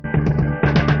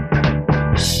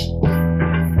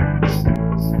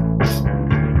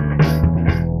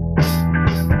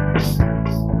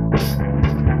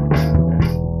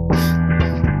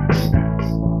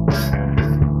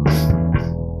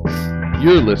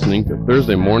You're listening to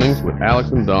Thursday Mornings with Alex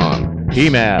and Don.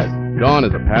 T-Mad. Don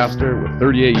is a pastor with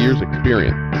 38 years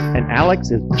experience. And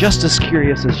Alex is just as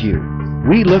curious as you.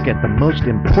 We look at the most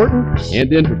important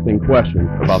and interesting questions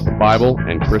about the Bible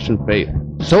and Christian faith.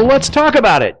 So let's talk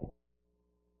about it.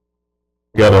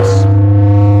 Got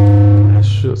a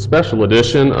special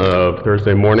edition of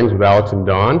Thursday Mornings with Alex and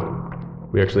Don.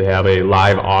 We actually have a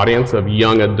live audience of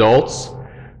young adults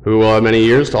who will have many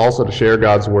years to share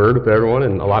God's Word with everyone,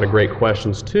 and a lot of great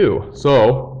questions too.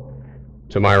 So,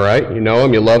 to my right, you know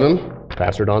him, you love him,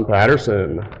 Pastor Don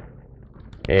Patterson.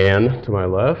 And to my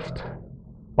left,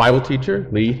 Bible teacher,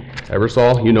 Lee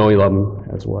Ebersol. You know you love him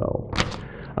as well.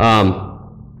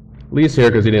 Lee's here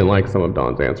because he didn't like some of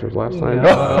Don's answers last time.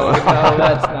 No,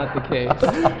 that's not the case.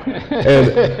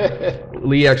 And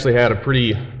Lee actually had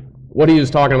what he was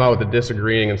talking about with the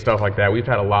disagreeing and stuff like that, we've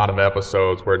had a lot of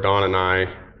episodes where Don and I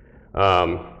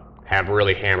have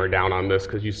really hammered down on this,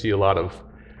 because you see a lot of,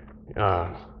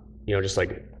 just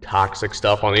like toxic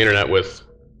stuff on the internet with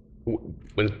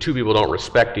when two people don't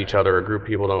respect each other, or a group of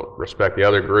people don't respect the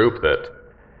other group, that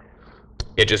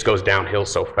it just goes downhill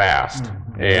so fast.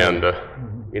 Mm-hmm. And,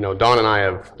 Don and I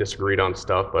have disagreed on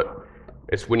stuff, but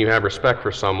it's when you have respect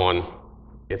for someone,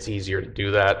 it's easier to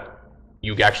do that.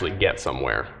 You actually get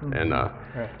somewhere, mm-hmm. and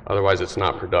right. Otherwise it's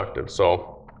not productive.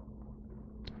 So,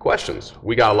 questions.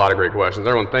 We got a lot of great questions.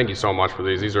 Everyone, thank you so much for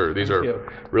these. These are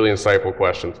really insightful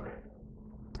questions.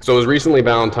 So it was recently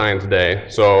Valentine's Day,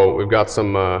 so we've got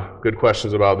some good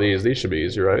questions about these. These should be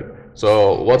easy, right?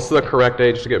 So what's the correct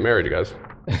age to get married, you guys?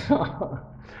 All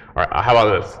right, how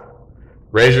about this?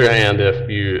 Raise your hand if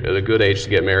the good age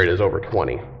to get married is over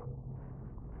 20.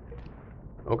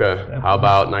 Okay, how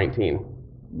about 19?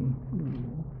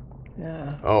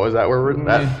 Yeah. Oh, is that where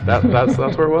that's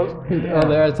where it was? Oh,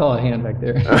 that's all a hand back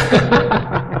there.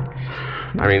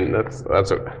 I mean,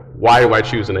 why do I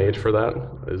choose an age for that?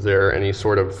 Is there any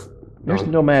sort of... There's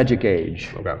no magic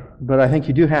age. Okay. But I think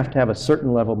you do have to have a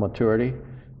certain level of maturity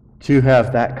to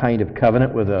have that kind of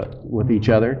covenant with each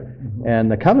other. Mm-hmm.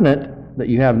 And the covenant that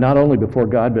you have not only before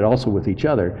God, but also with each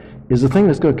other, is the thing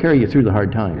that's going to carry you through the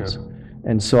hard times. Yeah.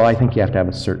 And so I think you have to have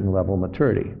a certain level of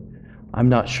maturity. I'm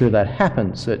not sure that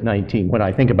happens at 19. When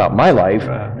I think about my life,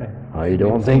 I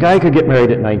don't think I could get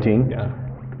married at 19. Yeah.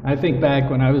 I think back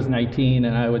when I was 19,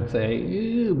 and I would say,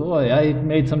 ew, boy, I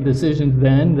made some decisions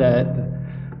then that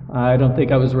I don't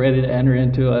think I was ready to enter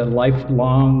into a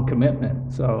lifelong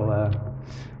commitment. So,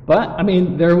 but I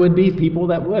mean, there would be people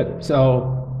that would.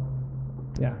 So,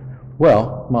 yeah.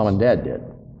 Well, Mom and Dad did.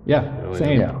 Yeah,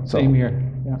 same. Yeah, same here.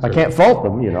 Yeah. I can't fault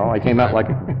them.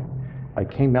 I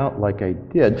came out like I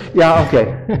did. Yeah.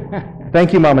 Okay.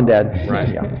 Thank you, Mom and Dad. Right.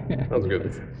 Yeah. Sounds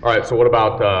good. All right. So, what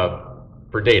about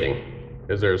for dating?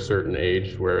 Is there a certain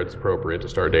age where it's appropriate to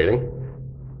start dating?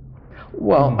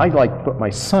 Well, I like what my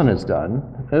son has done.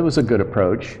 It was a good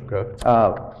approach. Okay.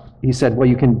 He said, well,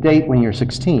 you can date when you're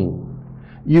 16.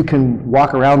 You can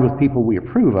walk around with people we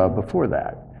approve of before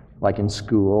that, like in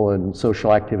school and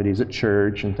social activities at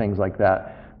church and things like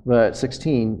that. But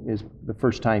 16 is the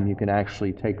first time you can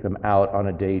actually take them out on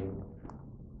a date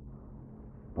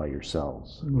by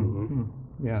yourselves. Mm-hmm.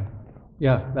 Yeah.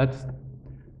 Yeah,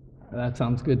 that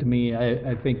sounds good to me.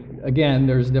 I think, again,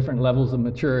 there's different levels of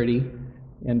maturity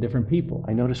in different people.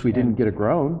 I noticed we didn't get a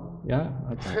groan. Yeah,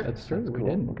 that's true. That's we cool.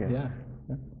 didn't. Okay. Yeah.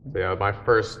 Yeah,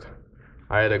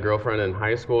 I had a girlfriend in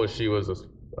high school. She was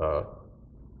a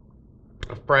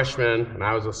freshman, and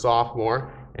I was a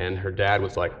sophomore, and her dad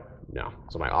was like, no.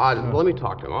 So I'm like, let me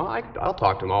talk to him. I'll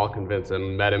talk to him. I'll convince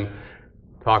him. Met him,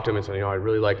 talked to him, and said, I'd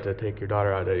really like to take your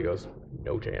daughter out there. He goes,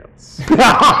 no chance. And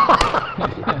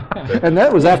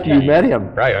that was after you met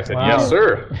him. Right. I said, wow. Yes,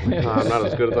 sir. I'm not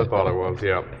as good as I thought I was.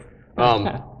 Yeah.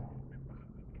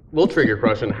 Little trigger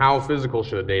question. How physical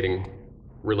should a dating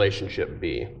relationship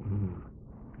be?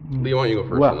 Mm-hmm. Lee, why don't you go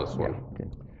first on this one? Okay.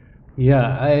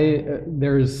 Yeah,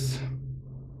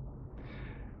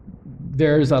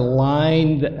 there's a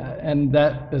line, and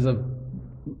that is a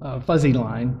fuzzy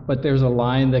line, but there's a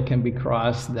line that can be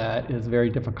crossed that is very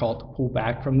difficult to pull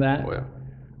back from that. Oh, yeah.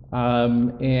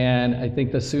 And I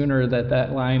think the sooner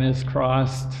that line is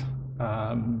crossed,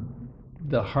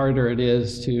 the harder it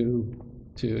is to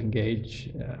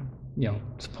engage,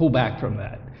 to pull back from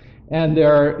that. And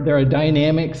there are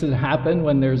dynamics that happen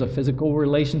when there's a physical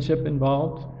relationship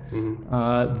involved.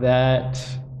 Mm-hmm. That,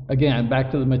 again, back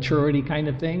to the maturity kind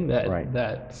of thing, that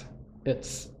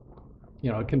it's,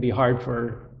 it can be hard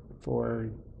for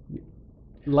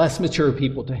less mature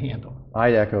people to handle.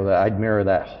 I'd echo that. I'd mirror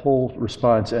that whole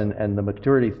response, and the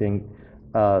maturity thing.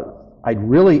 I'd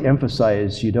really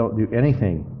emphasize you don't do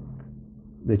anything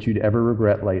that you'd ever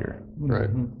regret later. Right.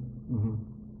 Mm-hmm. Mm-hmm.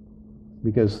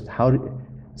 Because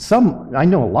I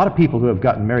know a lot of people who have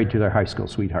gotten married to their high school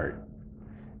sweetheart,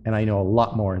 and I know a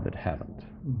lot more that haven't.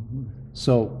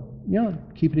 So,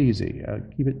 keep it easy.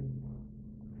 Keep it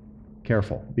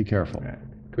careful. Be careful. Can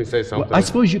we say something? Well, I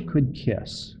suppose you could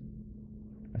kiss.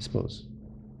 I suppose.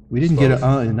 We didn't get it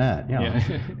in that. Yeah.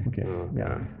 Okay.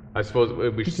 Yeah. I suppose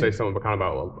we should say something kind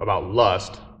of about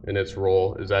lust and its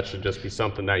role. Is that should just be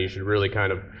something that you should really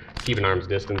kind of keep an arm's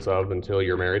distance of until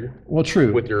you're married Well,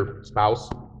 true. with your spouse.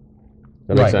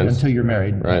 That Right, makes sense. until you're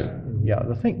married. Right. Yeah,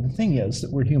 the thing is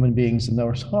that we're human beings and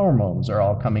those hormones are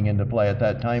all coming into play at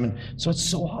that time, and so it's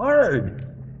so hard.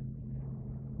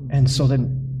 And so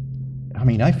then, I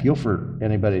mean, I feel for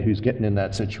anybody who's getting in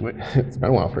that situation. It's been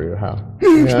a while for you, huh?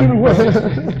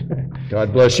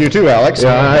 God bless you too, Alex.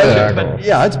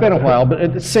 Yeah, it's been a while, but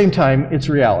at the same time, it's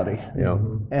reality. Yeah.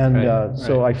 And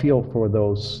so I feel for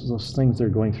those things they're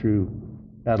going through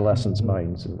adolescents'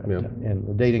 minds and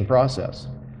the dating process.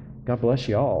 God bless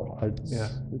you all.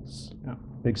 It's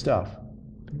big stuff.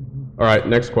 All right,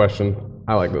 next question.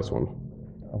 I like this one.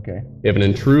 Okay. If an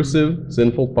intrusive,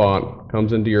 sinful thought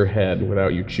comes into your head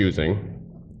without you choosing,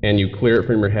 and you clear it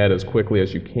from your head as quickly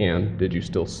as you can, did you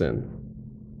still sin?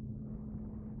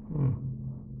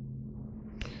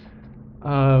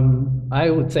 I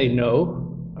would say no.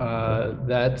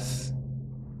 That's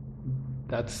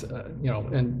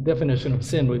and definition of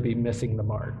sin would be missing the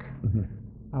mark.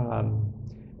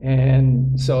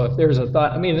 And so if there's a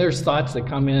thought, I mean, there's thoughts that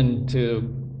come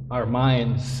into our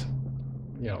minds,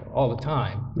 all the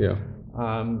time. Yeah.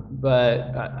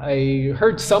 But I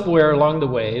heard somewhere along the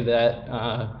way that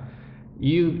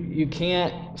you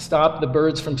can't stop the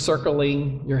birds from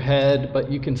circling your head,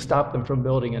 but you can stop them from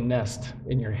building a nest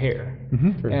in your hair.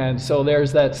 And so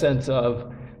there's that sense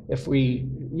of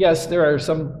yes, there are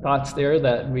some thoughts there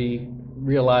that we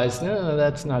realize, no,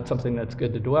 that's not something that's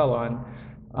good to dwell on.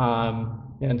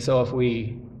 And so if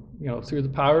we, through the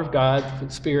power of God, the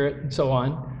Spirit, and so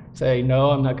on, say, no,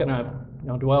 I'm not going to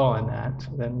dwell on that,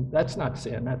 then that's not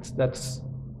sin.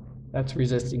 That's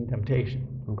resisting temptation.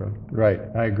 Okay. Right.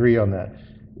 I agree on that.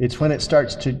 It's when it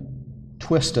starts to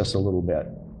twist us a little bit,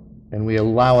 and we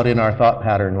allow it in our thought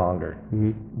pattern longer,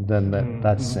 then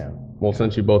that's sin. Well,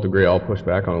 since you both agree, I'll push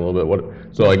back on it a little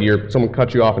bit. So, like, someone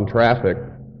cuts you off in traffic,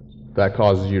 that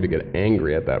causes you to get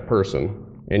angry at that person,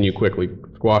 and you quickly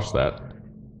squash that.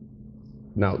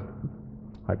 Now,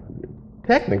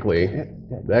 technically,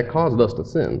 that caused us to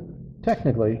sin.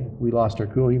 Technically, we lost our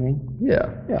cool, you mean?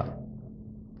 Yeah. Yeah.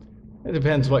 It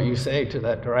depends what you say to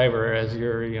that driver as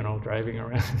you're, driving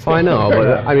around. I know,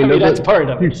 but I mean, that's part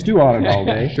of You it. stew on it all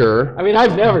day. Sure. I mean,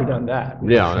 I've never done that.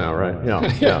 Yeah, right. Yeah.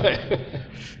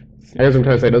 I guess I'm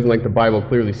trying to say, doesn't like the Bible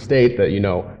clearly state that,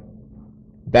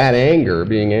 that anger,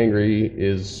 being angry,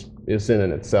 is sin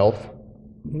in itself?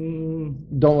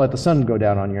 Don't let the sun go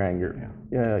down on your anger,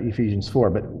 Ephesians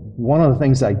 4. But one of the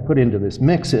things I put into this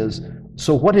mix is,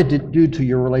 so what did it do to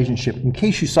your relationship? In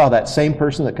case you saw that same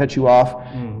person that cut you off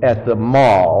at the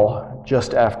mall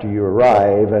just after you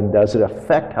arrive, and does it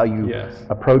affect how you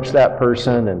approach that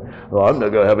person? And, I'm not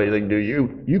going to have anything to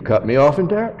do. You cut me off in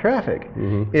traffic.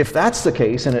 If that's the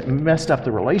case and it messed up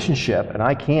the relationship and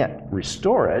I can't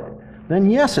restore it, then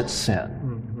yes, it's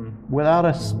sin. Without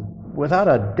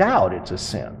a doubt, it's a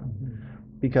sin.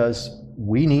 Because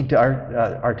we need to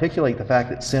articulate the fact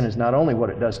that sin is not only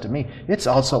what it does to me, it's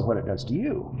also what it does to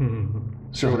you.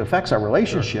 So if it affects our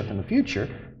relationship in the future,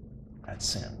 that's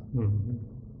sin.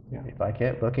 If I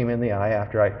can't look him in the eye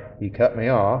after he cut me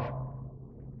off,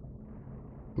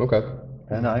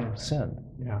 then I've sinned.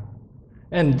 Yeah.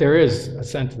 And there is a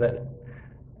sense that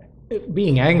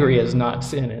being angry is not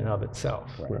sin in and of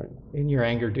itself. Right. In your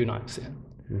anger, do not sin.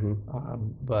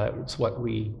 But it's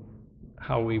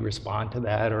how we respond to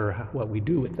that, or what we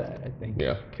do with that, I think,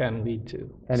 can lead to.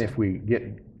 And if we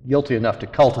get guilty enough to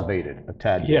cultivate it a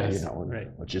tad bit,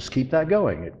 let's just keep that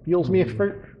going. It fuels me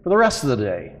for the rest of the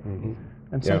day.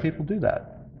 And some people do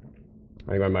that.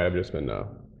 I think I might have just been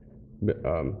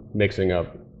mixing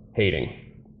up hating,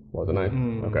 wasn't I?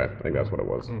 Okay, I think that's what it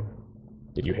was.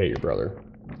 Did you hate your brother?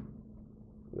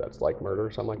 That's like murder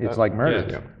or something like that? It's like murder.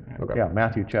 Yeah. Okay. Yeah,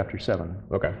 Matthew chapter 7.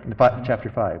 Okay. Chapter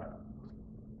 5.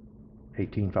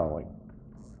 18 following.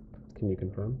 Can you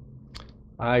confirm?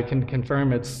 I can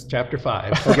confirm it's chapter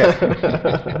 5. Okay.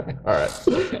 All right.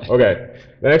 Okay.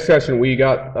 The next question, we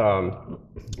got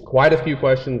quite a few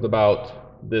questions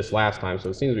about this last time, so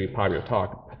it seems to be a popular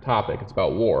topic. It's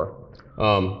about war.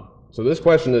 So this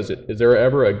question is there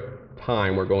ever a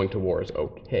time where going to war is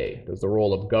okay? Does the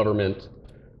role of government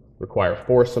require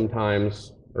force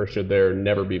sometimes, or should there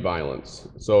never be violence?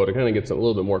 So to kind of get a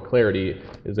little bit more clarity,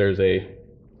 there's a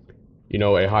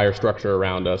a higher structure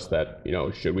around us that,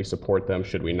 should we support them,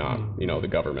 should we not, the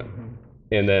government.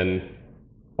 And then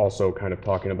also kind of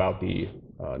talking about the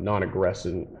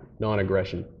non-aggression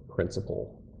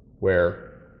principle, where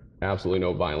absolutely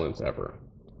no violence ever.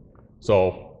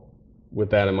 So with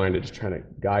that in mind, just trying to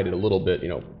guide it a little bit,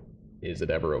 is it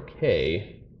ever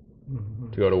okay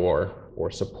to go to war or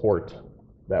support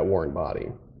that warring body?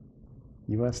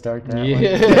 You want to start that one?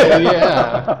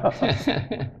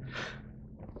 Yeah.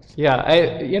 Yeah,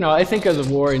 I think of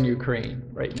the war in Ukraine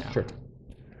right now. Sure.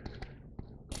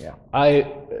 Yeah.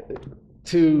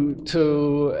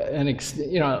 To an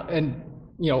extent,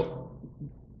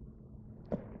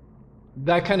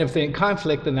 that kind of thing,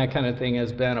 conflict and that kind of thing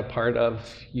has been a part of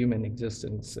human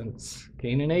existence since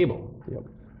Cain and Abel. Yep.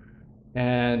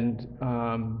 And,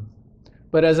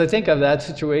 but as I think of that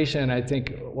situation, I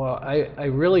think, well, I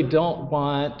really don't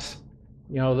want,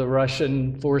 the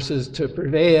Russian forces to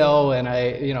prevail, and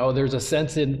there's a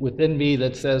sense within me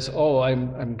that says, oh,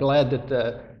 I'm glad that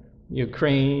the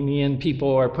Ukrainian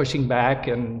people are pushing back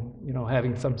and,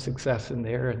 having some success in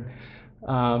there.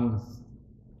 And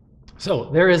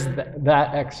so there is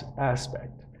that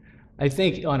aspect. I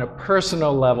think on a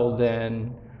personal level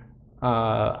then,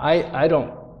 I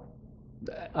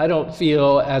don't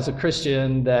feel as a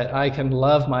Christian that I can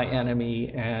love my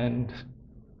enemy and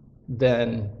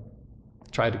then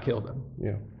try to kill them.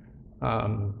 Yeah.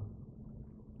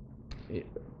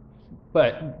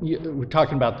 But we're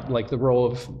talking about like the role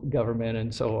of government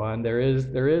and so on. There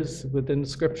is within the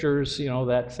scriptures,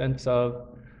 that sense of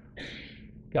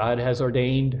God has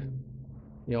ordained,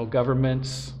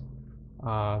 governments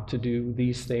to do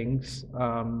these things.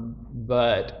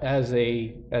 But as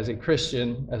a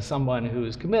Christian, as someone who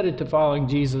is committed to following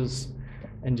Jesus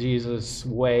and Jesus'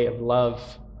 way of love,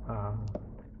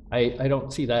 I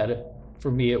don't see that. For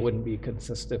me, it wouldn't be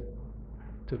consistent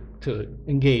to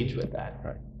engage with that.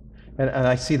 Right. And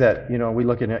I see that, we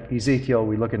look in Ezekiel,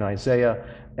 we look in Isaiah,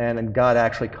 and God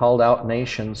actually called out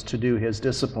nations to do his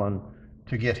discipline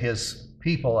to get his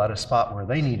people at a spot where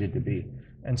they needed to be.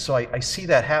 And so I see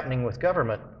that happening with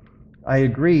government. I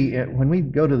agree. When we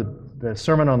go to the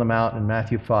Sermon on the Mount in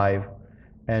Matthew 5,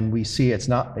 and we see it's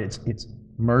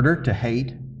murder to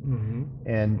hate,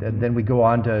 and then we go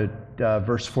on to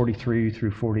verse 43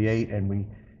 through 48, and we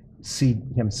see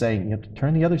him saying, you have to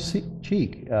turn the other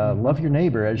cheek, love your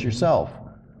neighbor as yourself.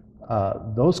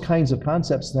 Those kinds of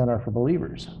concepts then are for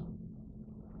believers.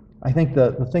 I think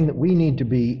the thing that we need to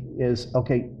be is,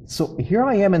 okay, so here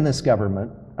I am in this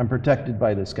government, I'm protected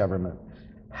by this government.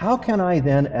 How can I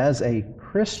then, as a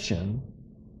Christian,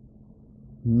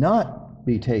 not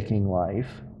be taking life,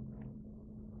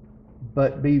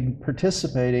 but be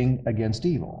participating against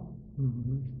evil?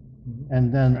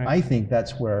 And then Right. I think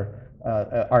that's where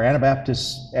our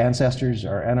Anabaptist ancestors,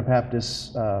 our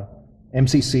Anabaptist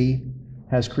MCC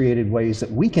has created ways that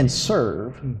we can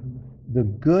serve the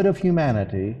good of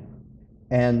humanity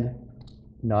and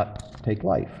not take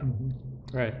life.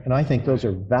 Right. And I think those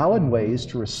are valid ways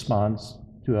to respond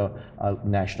to a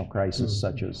national crisis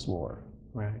such as war.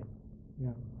 Right.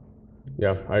 Yeah.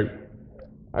 Yeah,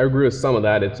 I agree with some of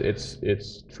that.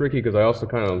 It's tricky because I also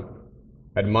kind of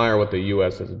admire what the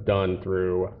U.S. has done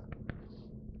through,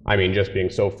 just being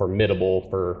so formidable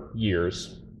for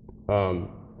years.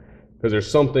 Because there's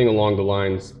something along the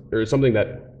lines, there's something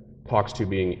that talks to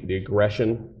being the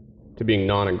aggression, to being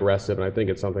non-aggressive, and I think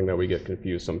it's something that we get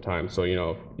confused sometimes. So,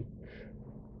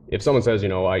 if someone says,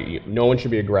 no one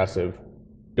should be aggressive,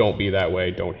 don't be that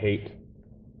way, don't hate.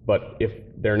 But if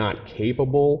they're not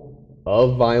capable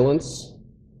of violence,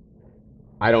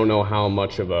 I don't know how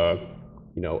much of a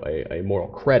moral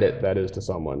credit that is to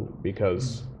someone,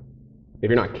 because if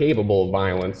you're not capable of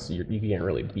violence, you can't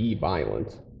really be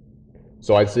violent.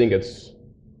 So I think it's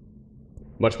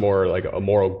much more like a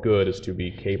moral good is to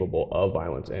be capable of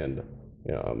violence and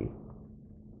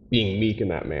being meek in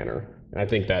that manner. And I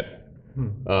think that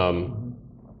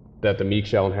that the meek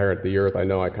shall inherit the earth. I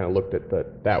know I kind of looked at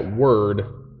that word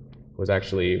was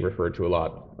actually referred to a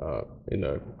lot in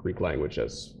the Greek language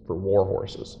as for war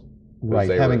horses. Right,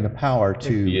 having the power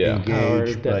to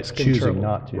engage, but choosing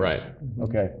not to. Right.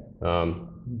 Okay.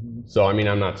 So,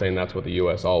 I'm not saying that's what the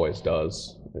U.S. always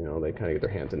does. They kind of get their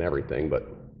hands in everything, but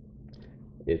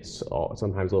it's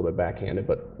sometimes a little bit backhanded.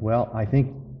 But well, I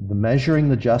think the measuring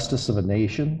the justice of a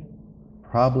nation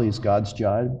probably is God's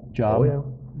job. Oh, yeah.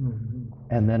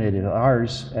 And then it is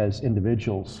ours as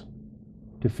individuals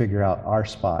to figure out our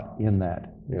spot in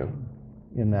that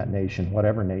nation,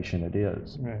 whatever nation it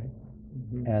is. Right.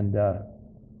 And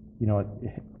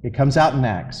it comes out in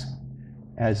Acts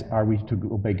as, are we to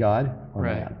obey God or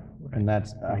Right. man? And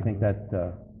I think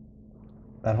that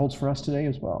holds for us today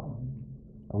as well.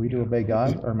 Are we to obey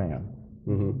God or man?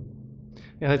 Mm-hmm.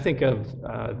 And I think of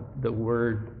the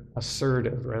word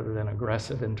assertive rather than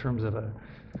aggressive in terms of a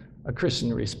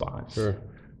Christian response. Sure.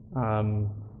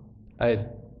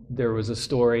 There was a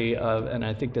story of, and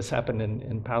I think this happened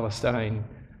in Palestine,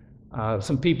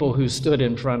 some people who stood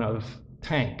in front of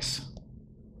tanks,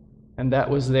 and that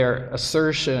was their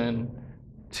assertion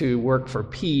to work for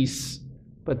peace,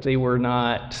 but they were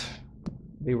not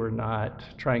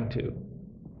trying to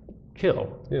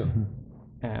kill. Yeah.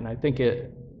 And I think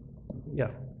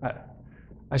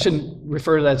I shouldn't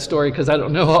refer to that story because I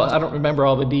don't remember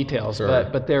all the details. Sure.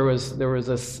 But there was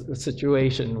a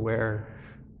situation where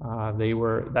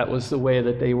that was the way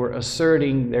that they were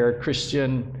asserting their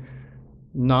Christian,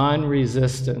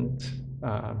 non-resistant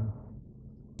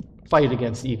fight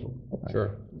against evil.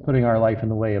 Sure. Putting our life in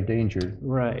the way of danger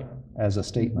Right. as a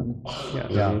statement. Yeah.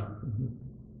 Yeah.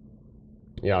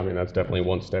 Yeah, I mean, that's definitely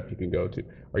one step you can go to.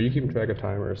 Are you keeping track of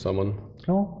time or someone?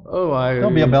 No, Oh, there'll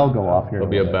be a bell go off here. There'll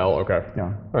be a bell, okay.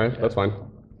 Yeah. All right, that's fine.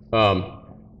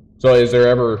 So is there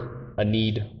ever a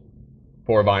need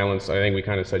for violence? I think we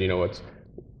kind of said, it's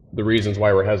the reasons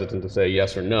why we're hesitant to say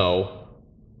yes or no.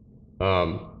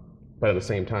 But at the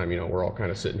same time, we're all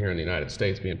kind of sitting here in the United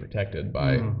States being protected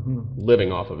by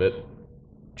living off of it.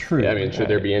 True. Yeah, I mean, should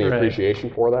there be any Right. appreciation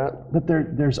for that? But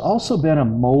there's also been a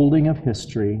molding of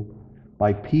history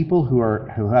by people who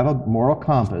have a moral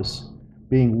compass,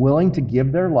 being willing to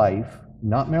give their life,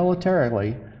 not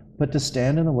militarily, but to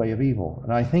stand in the way of evil.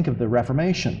 And I think of the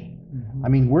Reformation. I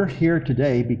mean, we're here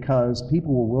today because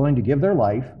people were willing to give their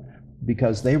life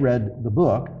because they read the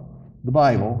book, the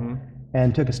Bible,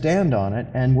 and took a stand on it,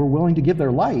 and were willing to give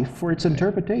their life for its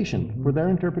interpretation, for their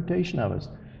interpretation of us.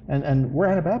 And we're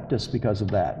Anabaptists because of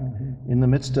that. In the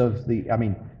midst of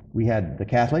we had the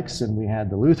Catholics and we had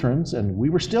the Lutherans, and we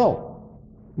were still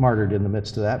martyred in the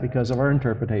midst of that because of our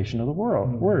interpretation of the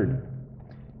word.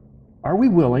 Are we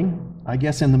willing, I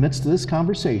guess, in the midst of this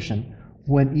conversation,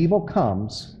 when evil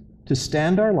comes, to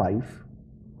stand our life,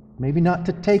 maybe not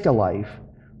to take a life,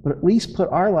 but at least put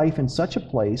our life in such a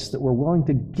place that we're willing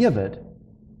to give it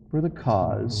for the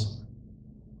cause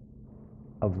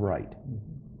of right?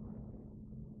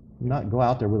 Not go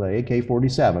out there with an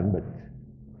AK-47, but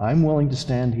I'm willing to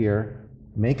stand here,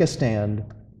 make a stand,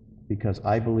 because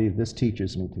I believe this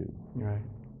teaches me to.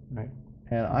 Right.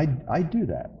 And I do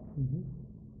that.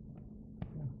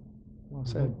 Well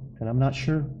said. And I'm not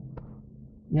sure.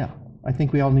 Yeah, I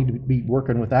think we all need to be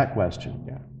working with that question.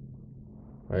 Yeah.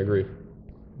 I agree.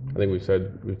 I think we've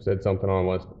said something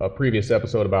on a previous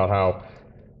episode about how,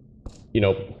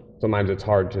 sometimes it's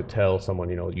hard to tell someone,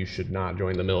 you should not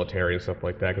join the military and stuff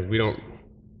like that, because we don't,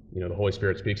 the Holy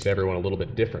Spirit speaks to everyone a little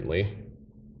bit differently.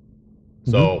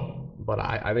 So, but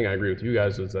I think I agree with you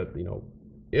guys is that,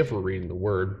 if we're reading the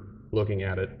Word, looking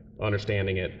at it,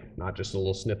 understanding it, not just the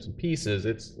little snips and pieces,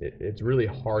 it's really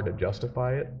hard to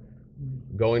justify it,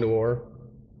 going to war,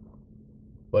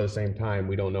 but at the same time,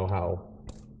 we don't know how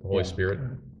the Holy Spirit.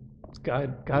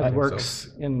 God works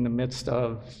in the midst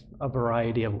of a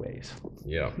variety of ways.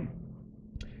 Yeah.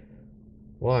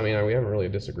 Well, I mean, we haven't really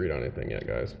disagreed on anything yet,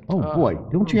 guys. Oh boy,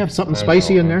 don't you have something I don't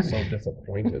spicy know, in there? I'm so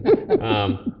disappointed.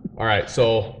 All right,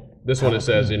 so this one it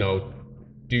says,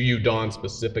 do you, Don,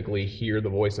 specifically hear the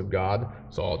voice of God?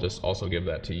 So I'll just also give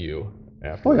that to you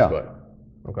afterwards. Oh, yeah.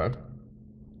 But,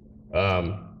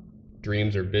 okay.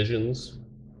 Dreams or visions?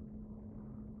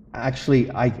 Actually,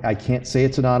 I can't say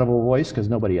it's an audible voice because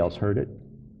nobody else heard it.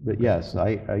 But yes,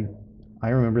 I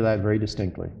remember that very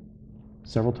distinctly.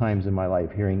 Several times in my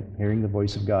life, hearing the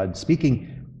voice of God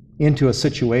speaking into a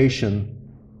situation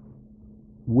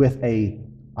with a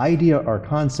idea or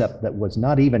concept that was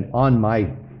not even on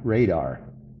my radar.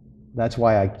 That's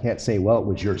why I can't say, well, it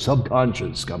was your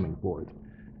subconscious coming forth.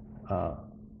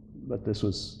 But this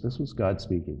was God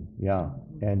speaking, yeah.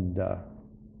 And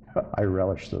I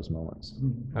relish those moments.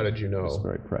 How did you know? It's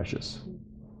very precious.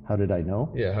 How did I know?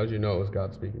 Yeah, how did you know it was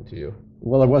God speaking to you?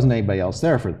 Well, there wasn't anybody else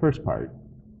there for the first part.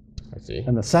 I see.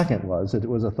 And the second was that it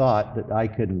was a thought that I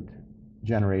couldn't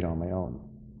generate on my own.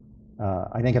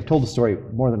 I think I've told the story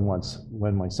more than once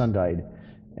when my son died,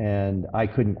 and I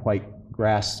couldn't quite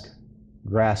grasp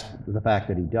the fact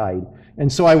that he died.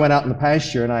 And so I went out in the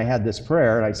pasture and I had this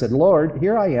prayer, and I said, Lord,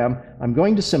 here I am. I'm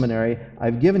going to seminary.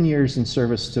 I've given years in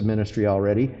service to ministry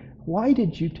already. Why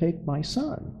did you take my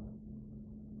son?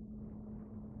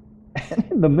 And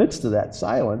in the midst of that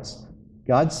silence,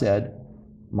 God said,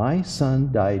 my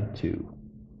son died too.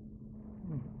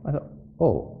 I thought,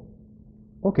 oh,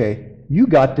 okay, you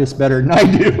got this better than I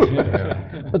do.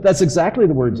 Yeah. But that's exactly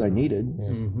the words I needed.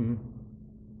 Mm-hmm.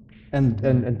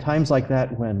 And times like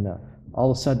that when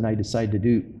all of a sudden I decide to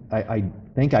do, I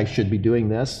think I should be doing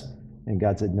this, and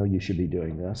God said, no, you should be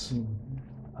doing this.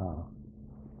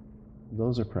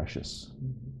 Those are precious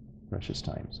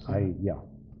times. I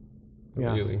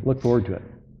Really. look forward to it.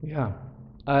 Yeah.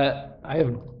 I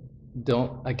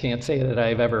can't say that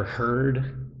I've ever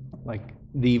heard like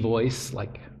the voice,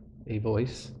 like a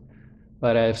voice,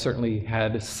 but I've certainly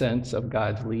had a sense of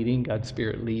God's leading, God's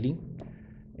Spirit leading.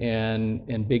 And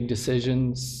in big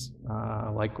decisions,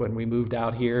 like when we moved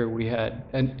out here, we had,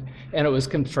 and it was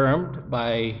confirmed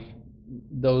by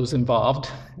those involved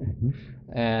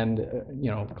and,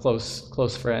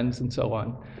 close friends and so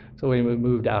on. So when we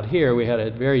moved out here, we had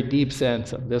a very deep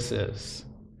sense of this is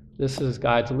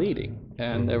God's leading.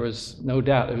 And there was no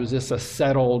doubt, it was just a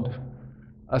settled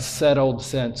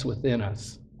sense within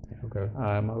us. Okay.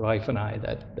 My wife and I,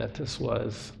 that this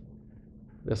was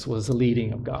the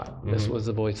leading of God. This was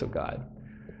the voice of God.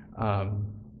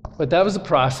 But that was a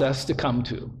process to come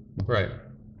to. Right.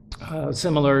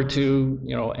 Similar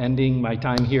to ending my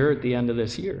time here at the end of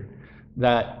this year,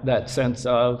 that sense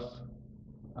of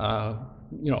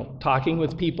talking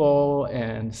with people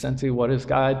and sensing what is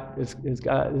God is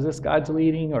this God's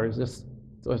leading, or is this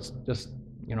just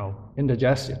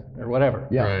indigestion or whatever.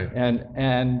 Yeah. Right.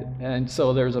 And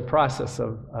so there's a process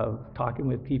of talking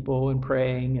with people and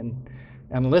praying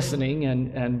and listening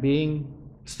and being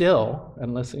still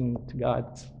and listening to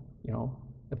God's,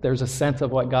 if there's a sense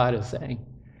of what God is saying.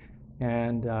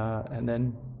 And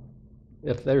then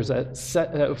if there's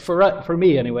for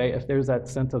me anyway, if there's that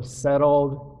sense of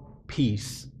settled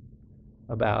peace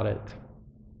about it,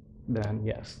 then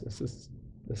yes, this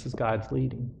is God's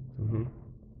leading. Mm-hmm.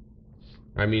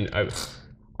 I mean,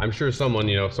 I'm sure someone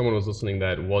was listening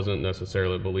that wasn't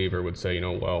necessarily a believer would say,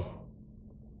 well,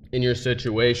 in your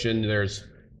situation, there's,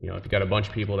 if you got a bunch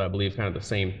of people that believe kind of the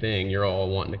same thing, you're all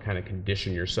wanting to kind of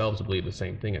condition yourselves to believe the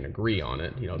same thing and agree on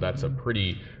it. That's a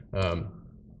pretty, that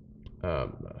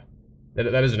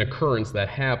is an occurrence that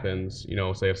happens,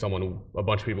 say if a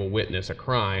bunch of people witness a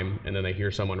crime and then they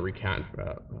hear someone recount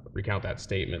that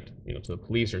statement, to the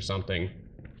police or something,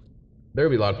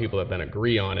 there'll be a lot of people that then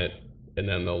agree on it, and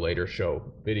then they'll later show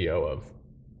video of,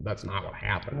 that's not what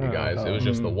happened, you guys. It was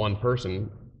just the one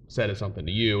person said something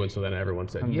to you, and so then everyone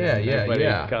said, everybody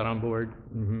yeah. got on board.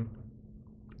 Mm-hmm.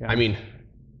 Yeah. I mean,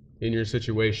 in your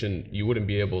situation, you wouldn't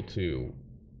be able to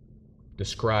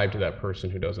describe to that person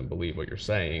who doesn't believe what you're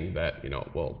saying that,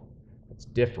 well, it's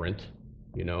different,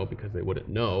 because they wouldn't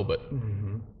know, but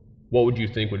what would you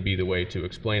think would be the way to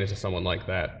explain it to someone like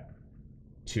that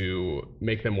to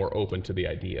make them more open to the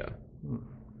idea?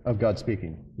 Of God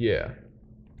speaking. Yeah.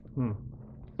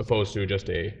 Opposed to just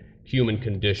a human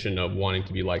condition of wanting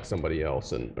to be like somebody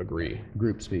else and agree.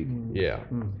 Group speak. Yeah.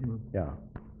 Yeah.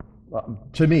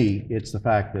 To me, it's the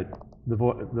fact that the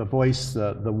voice,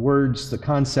 the words, the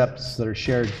concepts that are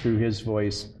shared through his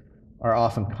voice are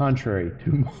often contrary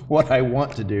to what I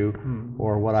want to do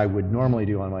or what I would normally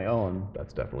do on my own.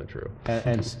 That's definitely true.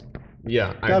 And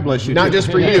Yeah. God bless you. Not too. just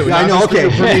for you. Yeah, I know. Okay.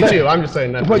 For me too. I'm just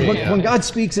saying that for me. When God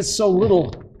speaks, it's so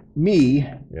little me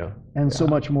Yeah. and so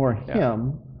much more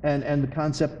him, and the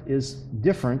concept is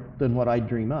different than what I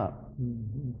dream up.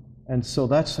 And so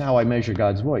that's how I measure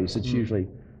God's voice. It's usually,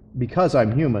 because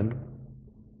I'm human,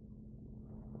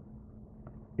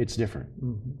 it's different.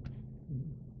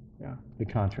 Yeah. The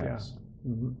contrast.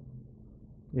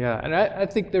 Yeah, and I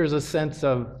think there's a sense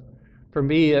of, for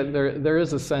me, there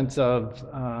is a sense of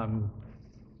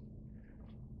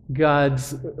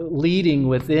God's leading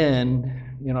within,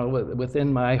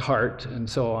 within my heart and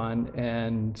so on,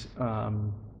 and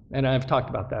I've talked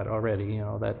about that already.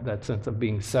 That sense of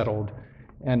being settled,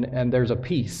 and there's a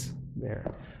peace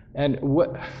there, and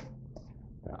what.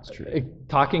 That's true.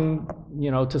 Talking,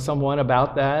 to someone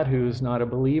about that who's not a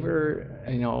believer,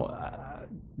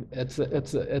 it's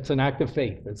an act of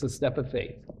faith. It's a step of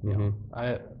faith.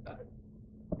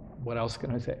 What else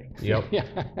can I say? Yep.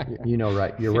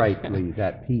 Right. You're right, Lee.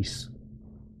 That peace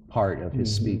part of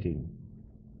his speaking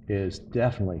is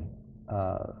definitely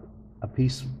a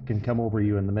peace can come over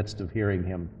you in the midst of hearing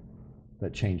him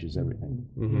that changes everything.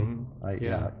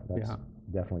 That's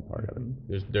definitely part of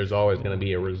it. There's always going to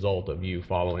be a result of you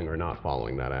following or not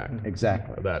following that act.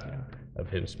 Exactly. Of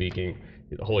him speaking,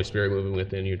 the Holy Spirit moving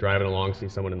within you, driving along, see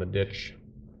someone in the ditch.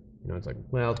 It's like,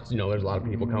 well, there's a lot of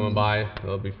people coming by.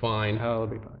 They'll be fine. They'll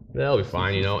be fine. They'll be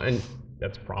fine, and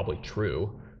that's probably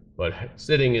true. But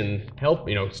sitting and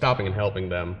stopping and helping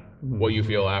them, what you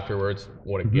feel afterwards,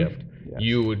 what a gift. Yes.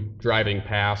 You would driving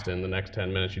past, and the next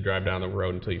 10 minutes you drive down the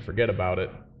road until you forget about it.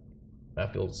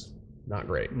 That feels not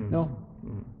great. No.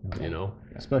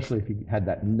 Especially if you had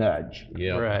that nudge.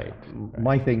 Yeah. Right.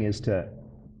 My thing is to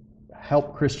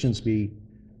help Christians be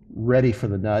ready for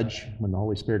the nudge when the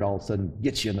Holy Spirit all of a sudden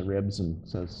gets you in the ribs and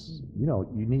says, you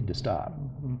need to stop.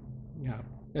 Yeah,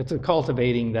 it's a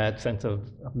cultivating that sense of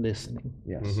listening.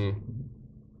 Yes. Mm-hmm.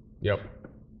 Yep.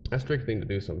 That's a tricky thing to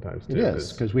do sometimes too. It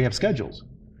is, because we have schedules.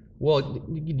 Well,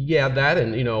 yeah, that,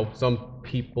 and some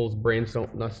people's brains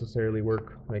don't necessarily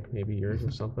work like maybe yours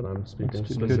or something. I'm speaking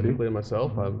specifically to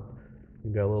myself.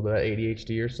 You've got a little bit of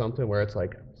ADHD or something where it's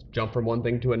like jump from one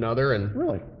thing to another and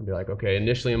Really? be like, okay,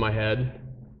 initially in my head,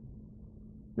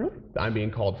 Really? I'm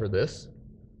being called for this.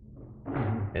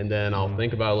 And then I'll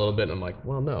think about it a little bit and I'm like,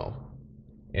 well, no.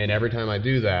 And every time I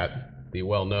do that, the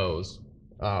well knows,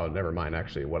 oh, never mind,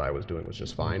 actually what I was doing was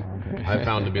just fine. I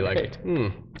found to be like,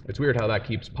 it's weird how that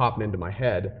keeps popping into my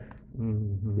head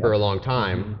for a long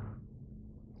time.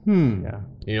 Yeah.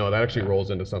 That actually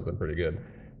rolls into something pretty good.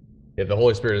 If the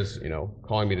Holy Spirit is,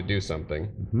 calling me to do something,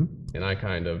 and I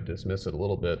kind of dismiss it a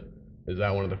little bit, is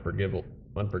that one of the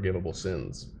unforgivable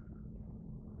sins?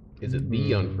 Is it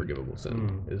the unforgivable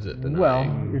sin? Is it denying? Well,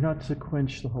 you're not to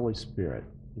quench the Holy Spirit.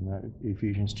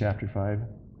 Ephesians chapter 5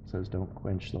 says don't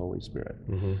quench the Holy Spirit.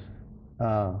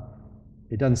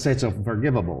 It doesn't say it's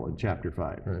unforgivable in chapter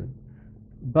 5. Right.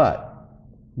 But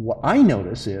what I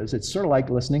notice is it's sort of like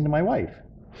listening to my wife.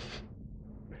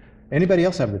 Anybody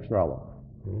else have this problem?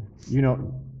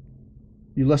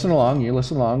 You listen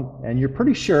along, and you're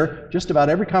pretty sure just about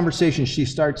every conversation she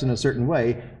starts in a certain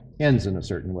way ends in a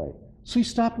certain way. So you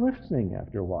stop listening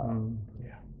after a while.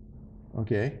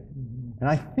 Okay? And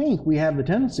I think we have the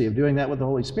tendency of doing that with the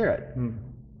Holy Spirit.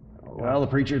 Well, the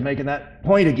preacher's making that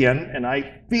point again, and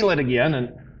I feel it again,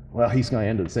 and well, he's going to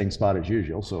end at the same spot as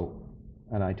usual,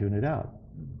 and I tune it out.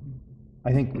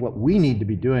 I think what we need to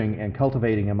be doing and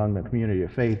cultivating among the community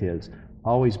of faith is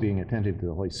always being attentive to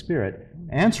the Holy Spirit,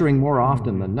 answering more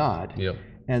often than not,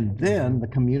 and then the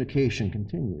communication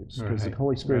continues, because the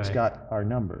Holy Spirit's got our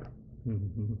number.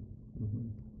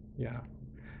 Yeah.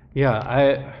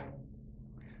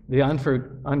 The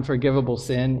unforgivable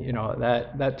sin,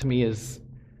 that to me is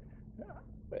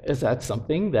that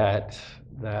something that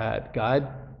God,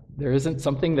 there isn't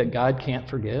something that God can't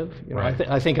forgive?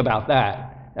 I think about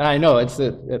that, and I know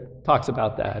it talks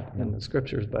about that in the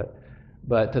scriptures,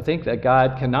 but to think that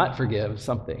God cannot forgive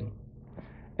something,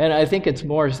 and I think it's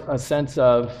more a sense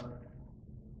of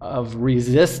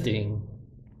resisting,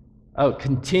 a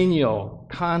continual,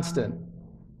 constant,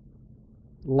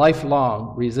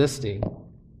 lifelong resisting.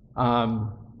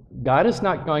 God is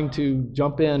not going to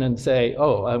jump in and say,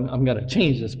 "Oh, I'm going to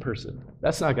change this person."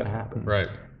 That's not going to happen. Right.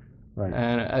 Right.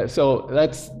 And so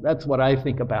that's what I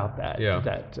think about that. Yeah.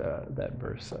 That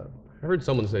verse. I heard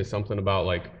someone say something about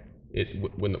like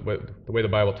when the way the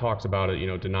Bible talks about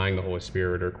it, denying the Holy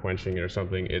Spirit or quenching it or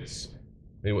something.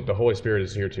 The Holy Spirit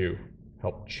is here to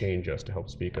help change us, to help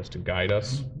speak us, to guide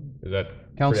us. Is that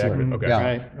Counselor. pretty accurate?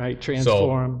 Okay. Yeah. Right.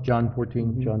 Transform. John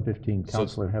 14, John 15,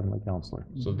 Counselor, Heavenly Counselor.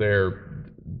 So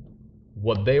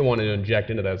what they want to inject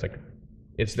into that is like,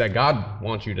 it's that God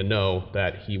wants you to know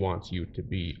that He wants you to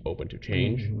be open to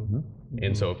change.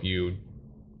 And so if you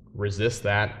resist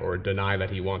that or deny that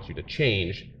He wants you to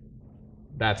change,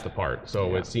 that's the part.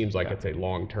 So it seems like it's a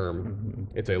long-term,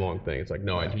 it's a long thing. It's like,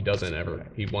 no, He doesn't ever,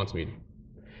 He wants me,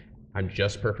 I'm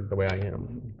just perfect the way I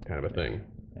am, kind of a thing.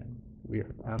 We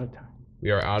are out of time.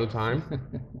 We are out of time?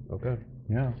 Okay.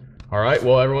 Yeah. All right.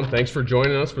 Well, everyone, thanks for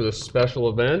joining us for this special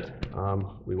event.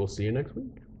 We will see you next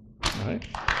week. All right.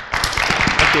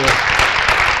 Thank you.